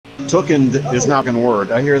Tooken is not a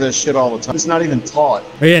word. I hear this shit all the time. It's not even taught.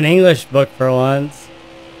 Read an English book for once.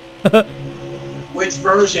 Which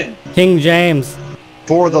version? King James.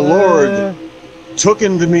 For the Lord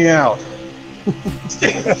tookened me out.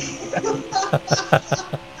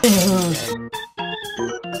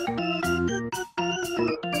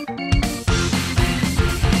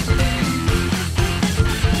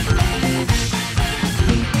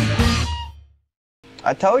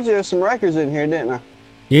 I told you there's some records in here, didn't I?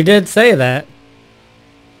 You did say that.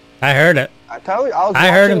 I heard it. I told you. I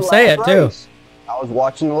heard him say it too. I was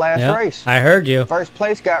watching the last race. I heard you. First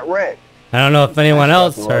place got wrecked. I don't know if anyone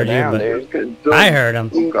else heard you, but I heard him.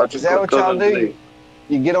 Is that what y'all do?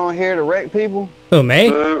 You get on here to wreck people? Who, me?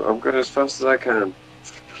 I'm going as fast as I can.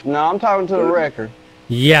 No, I'm talking to the wrecker.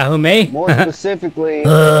 Yeah, who, me? More specifically,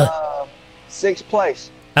 6th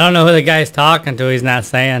place. I don't know who the guy's talking to. He's not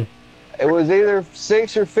saying. It was either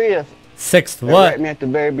 6th or 5th. 6th They what? wrecked me at the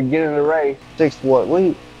very beginning of the race. 6th what?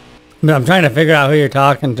 I'm trying to figure out who you're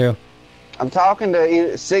talking to. I'm talking to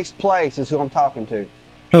 6th place is who I'm talking to.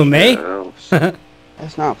 Who, me?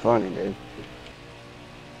 That's not funny, dude.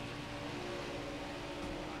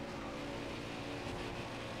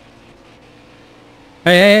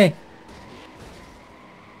 Hey.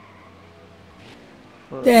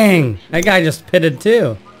 Dang, that guy just pitted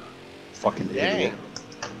too. Fucking idiot.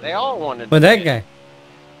 They all wanted to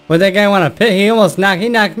What'd that guy want to pit? He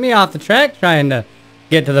knocked me off the track trying to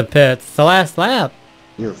get to the pits. It's the last lap.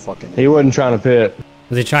 You're fucking... He wasn't trying to pit.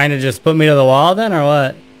 Was he trying to just put me to the wall then, or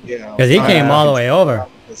what? Yeah. Because he came all the way over.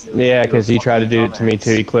 Yeah, because he tried to do it to me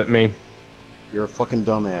too. He clipped me. You're a fucking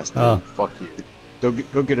dumbass, dude. Oh. Fuck you.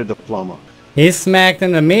 Go get a diploma. He smacked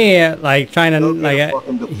into me, like trying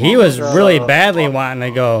to, he was really badly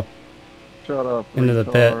wanting to go into the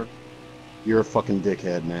pit. You're a fucking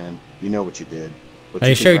dickhead, man. You know what you did. Are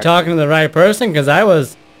you sure you're talking to the right person? Because I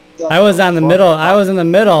was on the middle. I was in the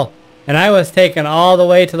middle, and I was taken all the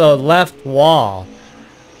way to the left wall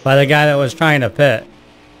by the guy that was trying to pit.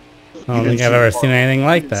 I don't think I've ever seen anything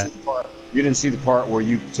like that. You didn't see the part where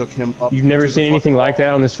you took him up. You've never seen anything like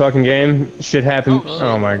that on this fucking game? Shit happened.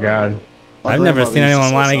 Oh my god. I've never seen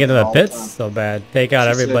anyone want to get to the pits so bad. Take out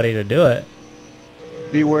everybody to do it.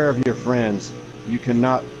 Beware of your friends. You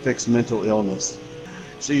cannot fix mental illness.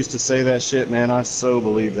 She used to say that shit, man. I so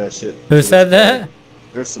believe that shit. Who said that?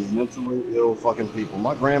 There's some mentally ill fucking people.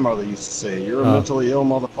 My grandmother used to say, you're a mentally ill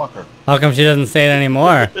motherfucker. How come she doesn't say it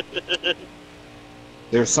anymore?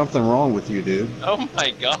 There's something wrong with you, dude. Oh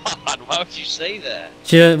my god, why would you say that?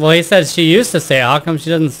 Well, he said she used to say it. How come she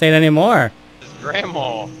doesn't say it anymore? His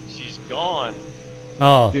grandma, she's gone.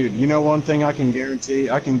 Oh. Dude, you know one thing I can guarantee?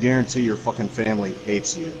 I can guarantee your fucking family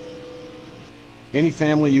hates you. Any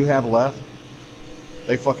family you have left,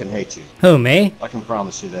 they fucking hate you. Who, me? I can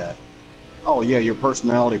promise you that. Oh yeah, your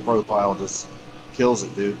personality profile just kills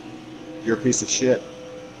it, dude. You're a piece of shit.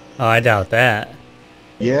 Oh, I doubt that.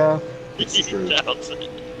 Yeah, it's true.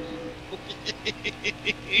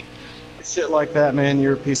 Shit like that, man,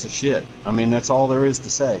 you're a piece of shit. I mean, that's all there is to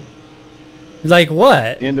say. Like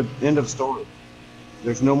what? End of story.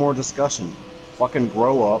 There's no more discussion. Fucking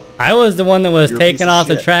grow up. I was the one that was taken off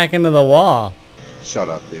the track into the wall. Shut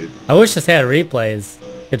up, dude. I wish this had replays.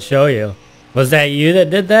 Could show you. Was that you that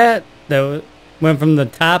did that? That went from the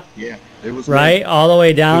top, yeah, it was right, all the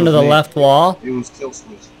way down to the left wall? It was Kill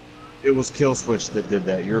Switch. It was Kill Switch that did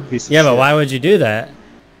that. You're a piece of shit. Yeah, but why would you do that?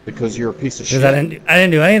 Because you're a piece of shit. Because I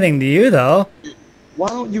didn't do anything to you, though. Why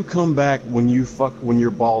don't you come back when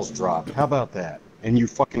your balls drop? How about that? And you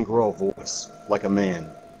fucking grow a voice like a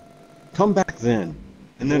man. Come back then,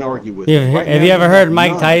 and then argue with me. Have you ever heard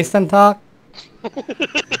Mike Tyson talk?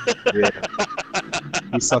 Yeah.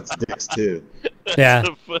 He sucks dicks too. Yeah.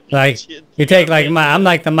 Like you take I'm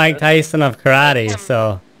like the Mike Tyson of karate,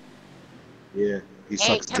 so. Yeah. He Hey,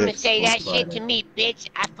 sucks come and dicks say on that Friday. shit to me, bitch.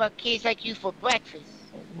 I fuck kids like you for breakfast.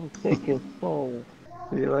 Take his soul.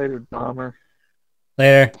 See you later, Dahmer.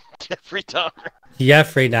 Later. Jeffrey Dahmer.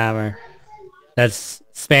 Jeffrey Dahmer. That's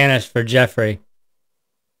Spanish for Jeffrey.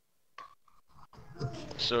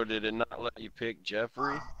 So did it not let you pick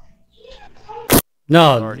Jeffrey?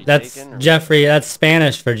 No, that's Jeffrey. That's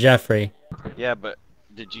Spanish for Jeffrey. Yeah, but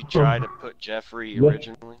did you try to put Jeffrey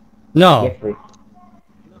originally? No.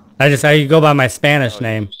 I go by my Spanish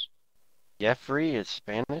name. Jeffrey is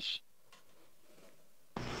Spanish?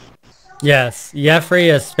 Yes, Jeffrey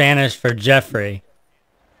is Spanish for Jeffrey.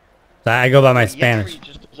 So I go by my Spanish. Jeffrey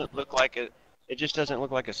just doesn't look like a. It just doesn't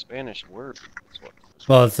look like a Spanish word.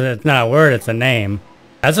 Well, it's not a word. It's a name.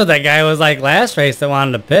 That's what that guy was like last race that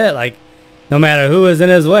wanted to pit. Like, no matter who was in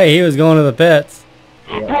his way, he was going to the pits.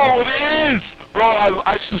 The police! Bro,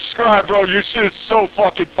 I subscribe, bro. Your shit is so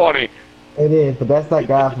fucking funny. It is, but that's that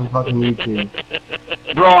guy from fucking YouTube.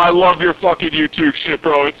 Bro, I love your fucking YouTube shit,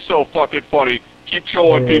 bro. It's so fucking funny. Keep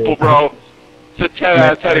trolling people, bro. It's a 10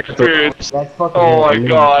 out of 10 experience. That's fucking Oh my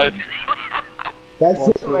god.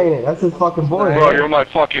 That's him, ain't it? That's his fucking voice. Bro, you're my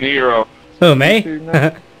fucking hero. Who, me?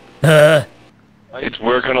 It's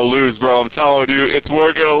we're gonna lose, bro. I'm telling you, it's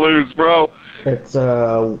we're gonna lose, bro. It's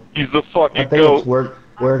He's the fucking I think goat. it's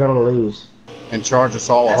we're gonna lose. And charge us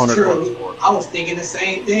all $100 for it. I was thinking the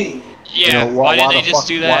same thing. Yeah, You know, why didn't they just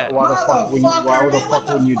do that? Why the fuck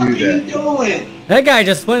wouldn't you do that? Doing? That guy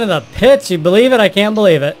just went to the pits. You believe it? I can't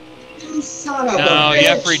believe it. You son of No, a bitch.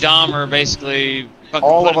 Jeffrey Dahmer basically fucking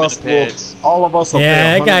All put of him in us the will. pits. All of us will.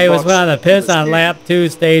 Yeah, pay that guy was $100 went on the pits for this on game. lap 2,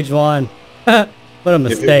 stage 1. What a If it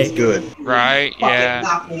was mistake. good. Right, Fucking yeah.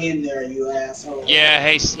 knock me in there, you asshole. Yeah,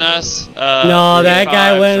 hey, Snus. No, that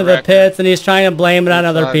guy 35 went to the record. pits and he's trying to blame it on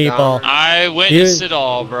other people. I witnessed it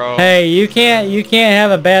all, bro. Hey, you can't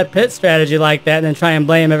have a bad pit strategy like that and then try and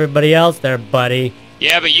blame everybody else there, buddy.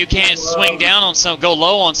 Yeah, but you can't swing down on go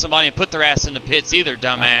low on somebody and put their ass in the pits either,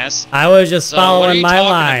 dumbass. I was just So what are following you my talking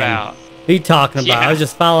line. about? What are you talking about? I was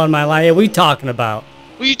just following my line. Yeah, what are you talking about?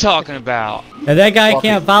 What are you talking about? If that guy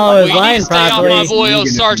can't follow his Well, you need line to stay off properly, my boy,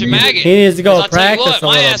 Sergeant Maggot. he needs to go 'Cause I'll tell you practice what, a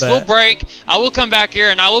my little ass will bit. break. I will come back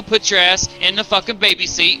here and I will put your ass in the fucking baby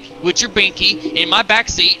seat with your binky in my back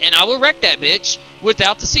seat, and I will wreck that bitch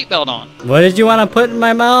without the seatbelt on. What did you want to put in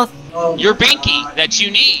my mouth? Your binky that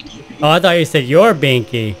you need. Oh, I thought you said your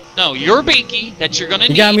binky. No, your binky that you're gonna You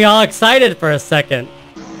need. got me all excited for a second.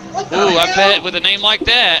 Ooh, I bet with a name like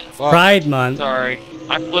that. Pride Month. Sorry.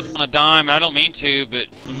 I flipped on a dime. I don't mean to, but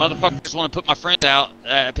the motherfuckers want to put my friends out.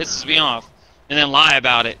 It pisses me off. And then lie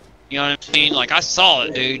about it. You know what I mean? Like, I saw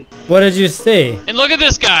it, dude. What did you see? And look at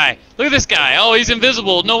this guy. Look at this guy. Oh, he's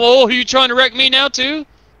invisible. No, oh, are you trying to wreck me now, too?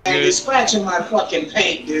 Hey, you're scratching my fucking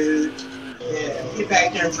paint, dude. Yeah, get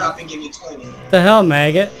back there and drop and give me 20. What the hell,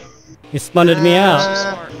 maggot? You spunded me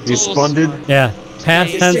out. You spunded? Yeah.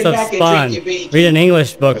 Past Hey, tense sit of back and spun. drink your binky. Read an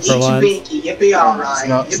English book Eat for your once. binky. You'll be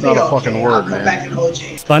alright. It's not a fucking word, I'll come man. back and hold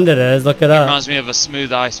you. Spunded is. Look it up. Reminds me of a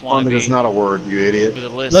smooth ice Spunded is wannabe. not a word, you idiot. With a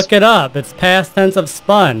list. Look it up. It's past tense of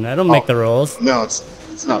spun. I don't make the rules. No,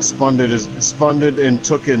 it's not. Spunded is spunded and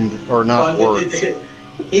tooken are not words.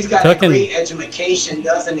 He's got Tooken. a great education,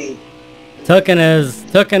 doesn't he? Tooken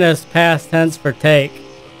is past tense for take.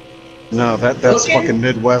 No, that's Tooken? fucking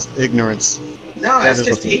Midwest ignorance. No, That that's is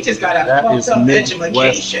just a- he just got a that fucked is up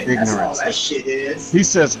Midwest education. That's all ignorance. that shit is. He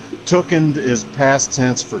says tookened is past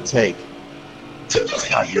tense for take.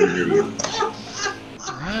 God, you're an idiot.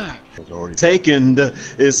 Taken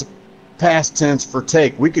is past tense for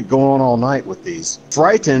take. We could go on all night with these.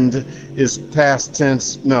 Frightened is past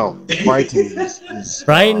tense. No, frightened is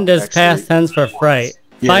Frightened is actually- past tense for fright.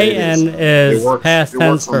 Yeah, it Fightin' is. is It works- past it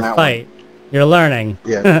tense works on for that fight. You're learning.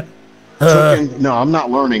 Yeah. Tookened, no, I'm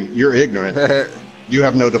not learning. You're ignorant. You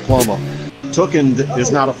have no diploma. Tookened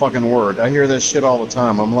is not a fucking word. I hear that shit all the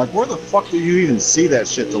time. I'm like, where the fuck do you even see that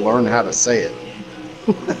shit to learn how to say it?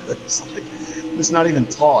 It's like, it's not even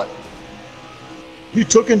taught. You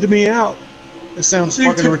tookened me out. It sounds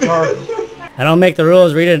fucking retarded. I don't make the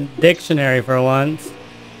rules. Read a dictionary for once.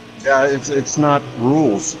 Yeah, it's not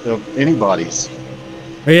rules of anybody's.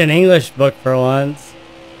 Read an English book for once.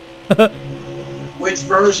 Which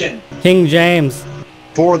version? King James.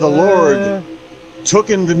 For the Lord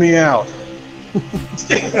tookened me out.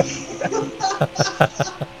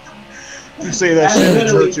 You say that That's shit in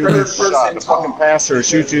literally church, you're gonna get third shot. person The fucking talk. pastor will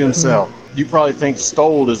shoot you himself. You probably think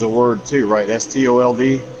stoled is a word too, right?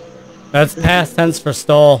 S-T-O-L-D? That's past tense for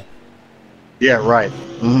stole. Yeah, right.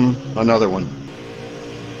 Another one.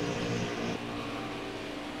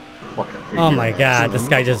 Oh my god, this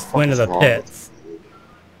guy just went to the pits.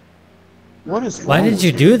 What is Why wrong did with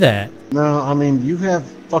you do that? No, I mean, you have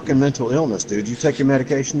fucking mental illness, dude. You take your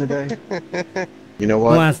medication today? You know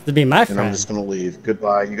what? Who wants to be my And I'm friend? just gonna leave.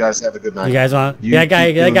 Goodbye. You guys have a good night. You guys want? You That guy.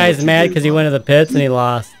 keep That doing guy's what you mad do, because he bud. went to the pits and he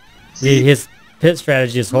lost. His pit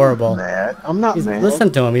strategy is horrible. Mad? I'm not mad.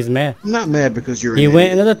 Listen to him. He's mad. I'm not mad because you're an He idiot.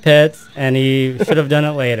 went into the pits and he should have done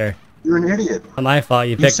it later. You're an idiot. Not my fault.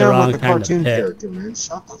 You You picked the sound wrong like a time to cartoon pick. character, man.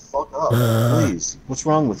 Shut the fuck up, please. What's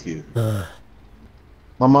wrong with you?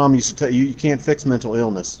 My mom used to tell you, you can't fix mental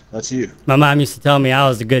illness. That's you. My mom used to tell me I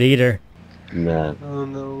was a good eater. I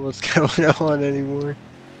don't know what's going on anymore.